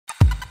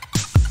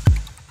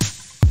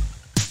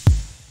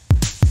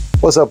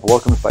What's up?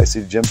 Welcome to Fight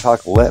City Gym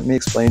Talk. Let me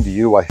explain to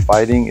you why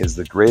fighting is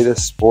the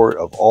greatest sport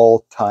of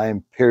all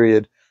time,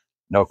 period.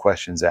 No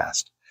questions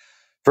asked.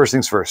 First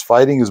things first,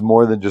 fighting is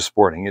more than just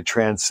sporting. It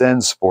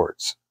transcends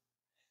sports.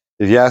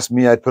 If you ask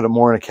me, I'd put it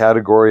more in a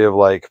category of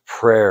like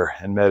prayer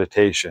and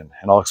meditation,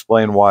 and I'll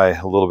explain why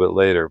a little bit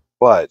later.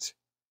 But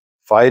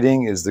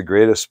fighting is the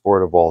greatest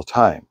sport of all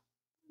time.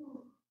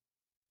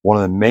 One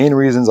of the main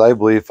reasons I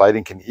believe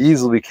fighting can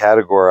easily be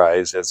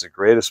categorized as the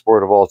greatest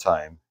sport of all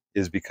time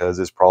is because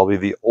it's probably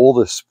the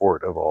oldest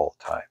sport of all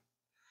time.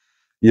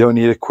 You don't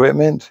need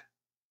equipment.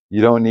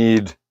 You don't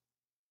need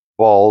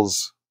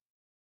balls,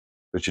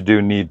 but you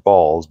do need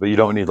balls, but you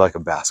don't need like a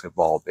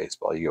basketball,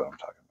 baseball. You get what I'm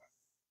talking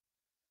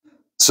about.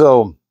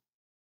 So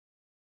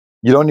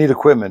you don't need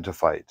equipment to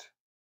fight.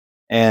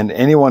 And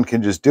anyone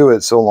can just do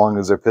it so long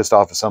as they're pissed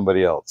off at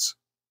somebody else.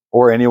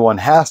 Or anyone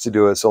has to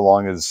do it so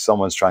long as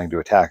someone's trying to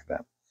attack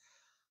them.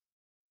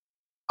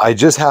 I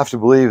just have to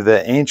believe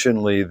that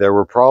anciently there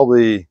were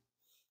probably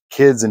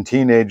kids and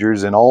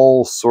teenagers in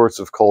all sorts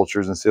of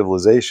cultures and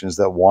civilizations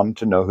that wanted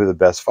to know who the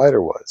best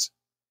fighter was.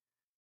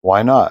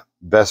 Why not?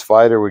 Best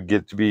fighter would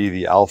get to be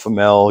the alpha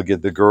male,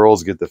 get the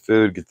girls, get the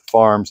food, get the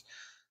farms.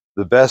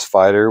 The best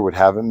fighter would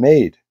have it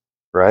made,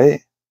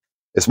 right?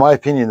 It's my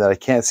opinion that I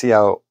can't see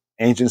how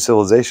ancient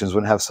civilizations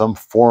wouldn't have some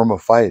form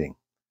of fighting.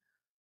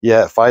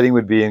 Yet fighting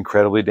would be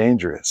incredibly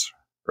dangerous,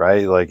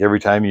 right? Like every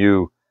time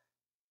you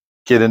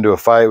get into a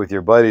fight with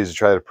your buddies to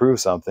try to prove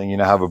something, you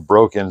know, have a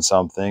broken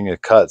something, a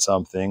cut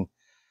something.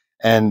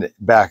 And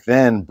back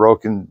then,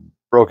 broken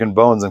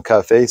bones and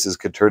cut faces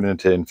could turn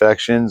into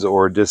infections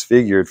or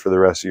disfigured for the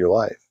rest of your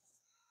life.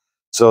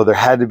 So there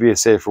had to be a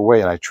safer way.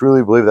 And I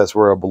truly believe that's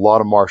where a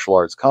lot of martial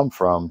arts come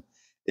from,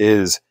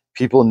 is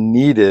people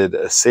needed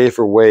a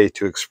safer way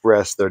to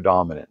express their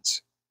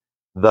dominance.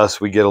 Thus,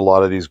 we get a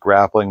lot of these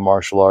grappling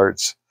martial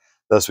arts.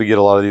 Thus, we get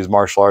a lot of these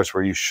martial arts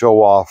where you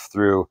show off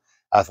through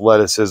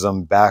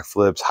athleticism,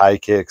 backflips, high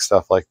kicks,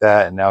 stuff like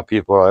that. And now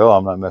people are like, oh,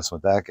 I'm not messing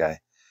with that guy.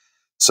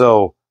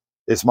 So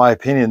it's my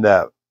opinion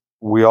that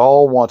we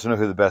all want to know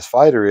who the best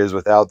fighter is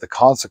without the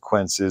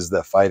consequences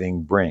that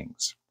fighting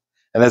brings.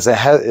 And as it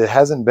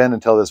hasn't been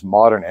until this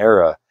modern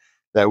era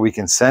that we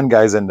can send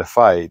guys in to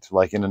fight,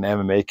 like in an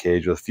MMA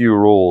cage with few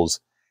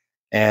rules.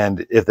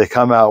 And if they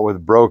come out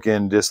with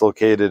broken,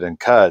 dislocated, and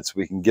cuts,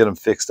 we can get them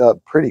fixed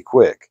up pretty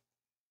quick.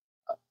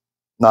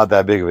 Not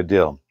that big of a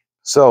deal.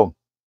 So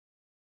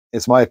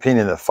it's my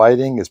opinion that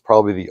fighting is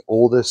probably the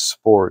oldest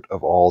sport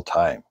of all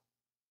time.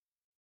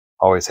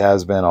 Always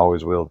has been,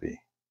 always will be.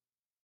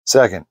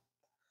 Second,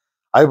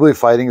 I believe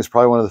fighting is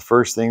probably one of the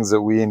first things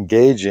that we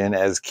engage in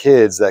as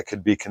kids that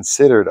could be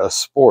considered a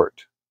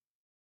sport,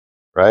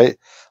 right?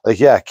 Like,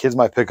 yeah, kids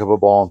might pick up a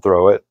ball and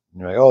throw it. And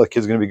you're like, oh, the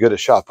kid's going to be good at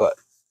shot put.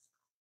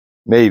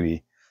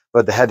 Maybe.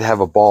 But they had to have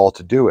a ball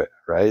to do it,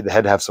 right? They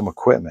had to have some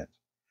equipment.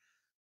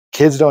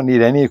 Kids don't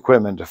need any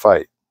equipment to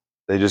fight.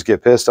 They just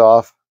get pissed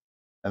off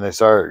and they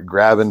start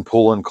grabbing,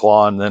 pulling,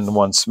 clawing. Then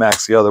one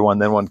smacks the other one.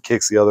 Then one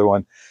kicks the other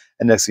one.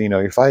 And next thing you know,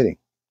 you're fighting.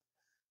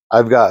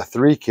 I've got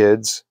 3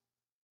 kids,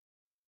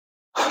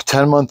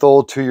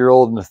 10-month-old,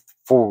 2-year-old, and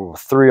a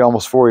 3,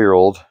 almost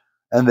 4-year-old,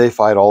 and they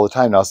fight all the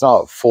time. Now, it's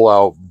not full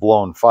out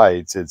blown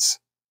fights. It's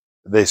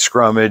they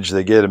scrummage,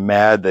 they get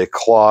mad, they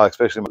claw,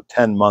 especially my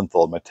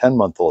 10-month-old. My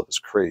 10-month-old is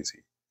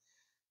crazy.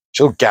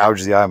 She'll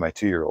gouge the eye of my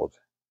 2-year-old,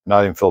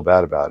 not even feel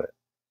bad about it.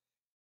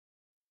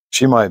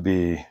 She might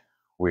be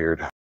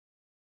weird.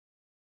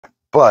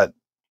 But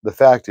the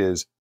fact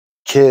is,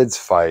 kids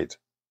fight,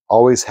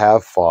 always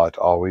have fought,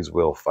 always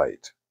will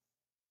fight.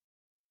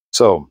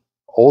 So,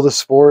 oldest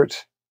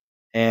sport,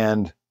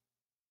 and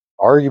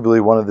arguably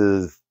one of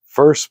the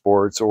first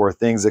sports or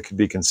things that could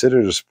be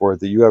considered a sport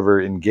that you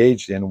ever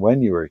engaged in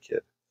when you were a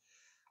kid.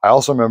 I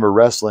also remember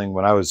wrestling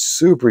when I was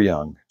super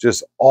young,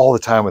 just all the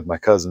time with my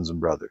cousins and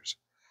brothers.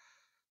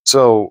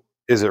 So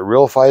is it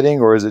real fighting,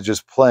 or is it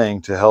just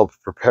playing to help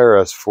prepare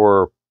us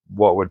for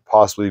what would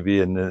possibly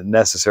be a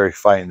necessary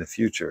fight in the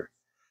future?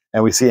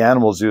 And we see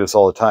animals do this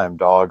all the time.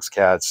 Dogs,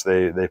 cats,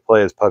 they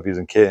play as puppies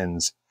and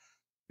kittens,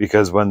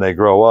 because when they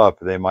grow up,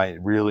 they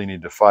might really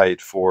need to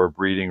fight for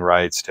breeding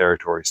rights,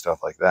 territory,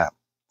 stuff like that.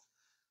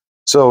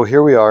 So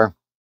here we are,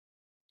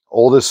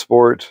 oldest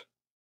sport,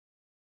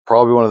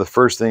 probably one of the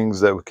first things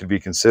that could be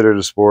considered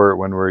a sport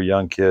when we're a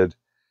young kid.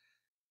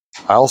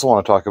 I also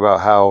want to talk about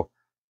how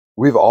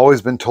we've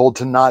always been told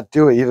to not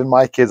do it. Even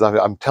my kids,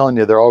 I'm telling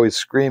you, they're always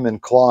screaming,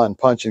 clawing,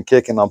 punching,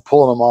 kicking. I'm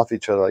pulling them off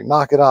each other, like,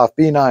 knock it off,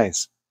 be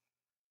nice.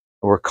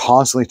 And we're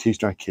constantly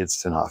teaching our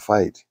kids to not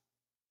fight.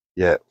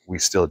 Yet we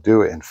still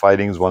do it. And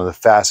fighting is one of the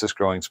fastest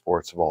growing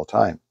sports of all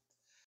time.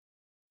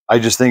 I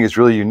just think it's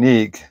really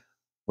unique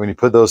when you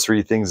put those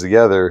 3 things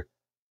together.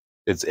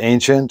 It's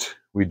ancient.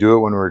 We do it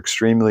when we're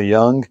extremely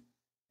young,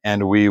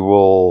 and we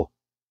will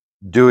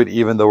do it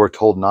even though we're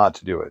told not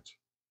to do it.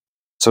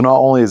 So not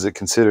only is it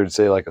considered,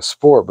 say, like a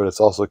sport, but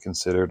it's also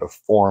considered a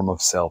form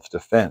of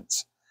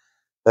self-defense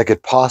that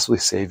could possibly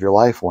save your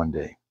life one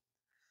day.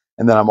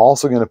 And then I'm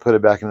also going to put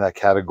it back into that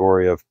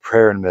category of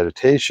prayer and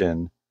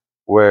meditation,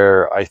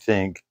 where I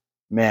think,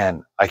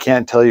 man, I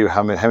can't tell you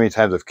how many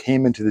times I've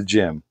came into the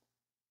gym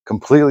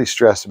completely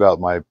stressed about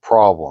my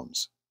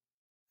problems,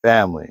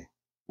 family,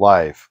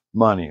 life,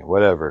 money,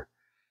 whatever.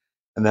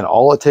 And then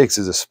all it takes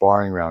is a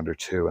sparring round or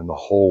two, and the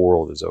whole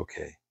world is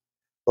okay.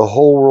 The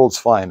whole world's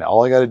fine.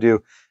 All I got to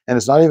do, and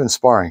it's not even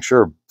sparring.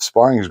 Sure,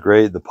 sparring is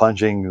great. The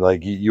punching,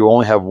 like you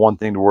only have one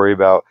thing to worry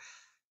about: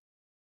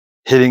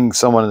 hitting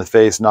someone in the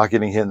face, not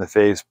getting hit in the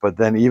face. But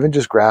then even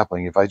just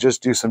grappling, if I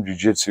just do some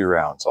jujitsu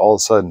rounds, all of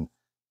a sudden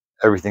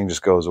everything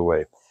just goes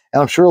away.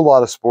 And I'm sure a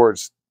lot of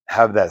sports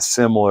have that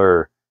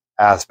similar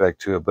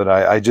aspect to it. But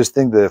I just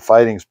think that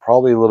fighting is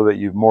probably a little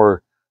bit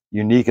more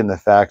unique in the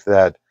fact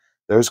that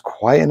there's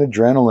quite an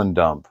adrenaline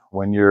dump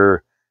when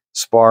you're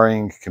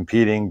sparring,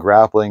 competing,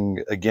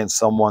 grappling against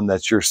someone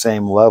that's your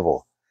same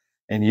level.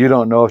 And you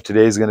don't know if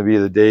today's going to be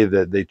the day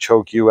that they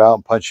choke you out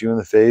and punch you in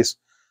the face,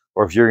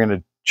 or if you're going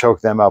to choke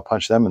them out,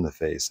 punch them in the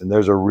face. And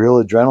there's a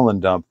real adrenaline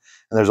dump.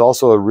 And there's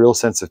also a real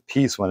sense of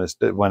peace when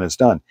it's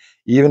done.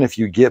 Even if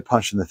you get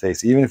punched in the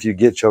face, even if you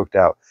get choked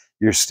out,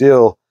 you're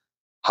still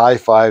high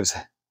fives,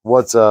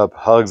 what's up,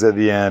 hugs at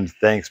the end.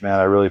 Thanks, man.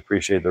 I really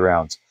appreciate the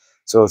rounds.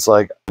 So it's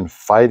like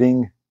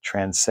fighting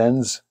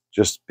transcends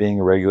just being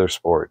a regular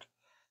sport.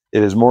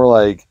 It is more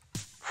like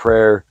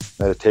prayer,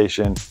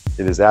 meditation.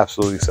 It is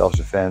absolutely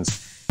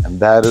self-defense. And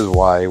that is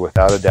why,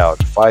 without a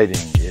doubt, fighting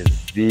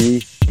is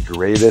the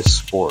greatest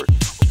sport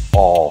of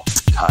all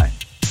time.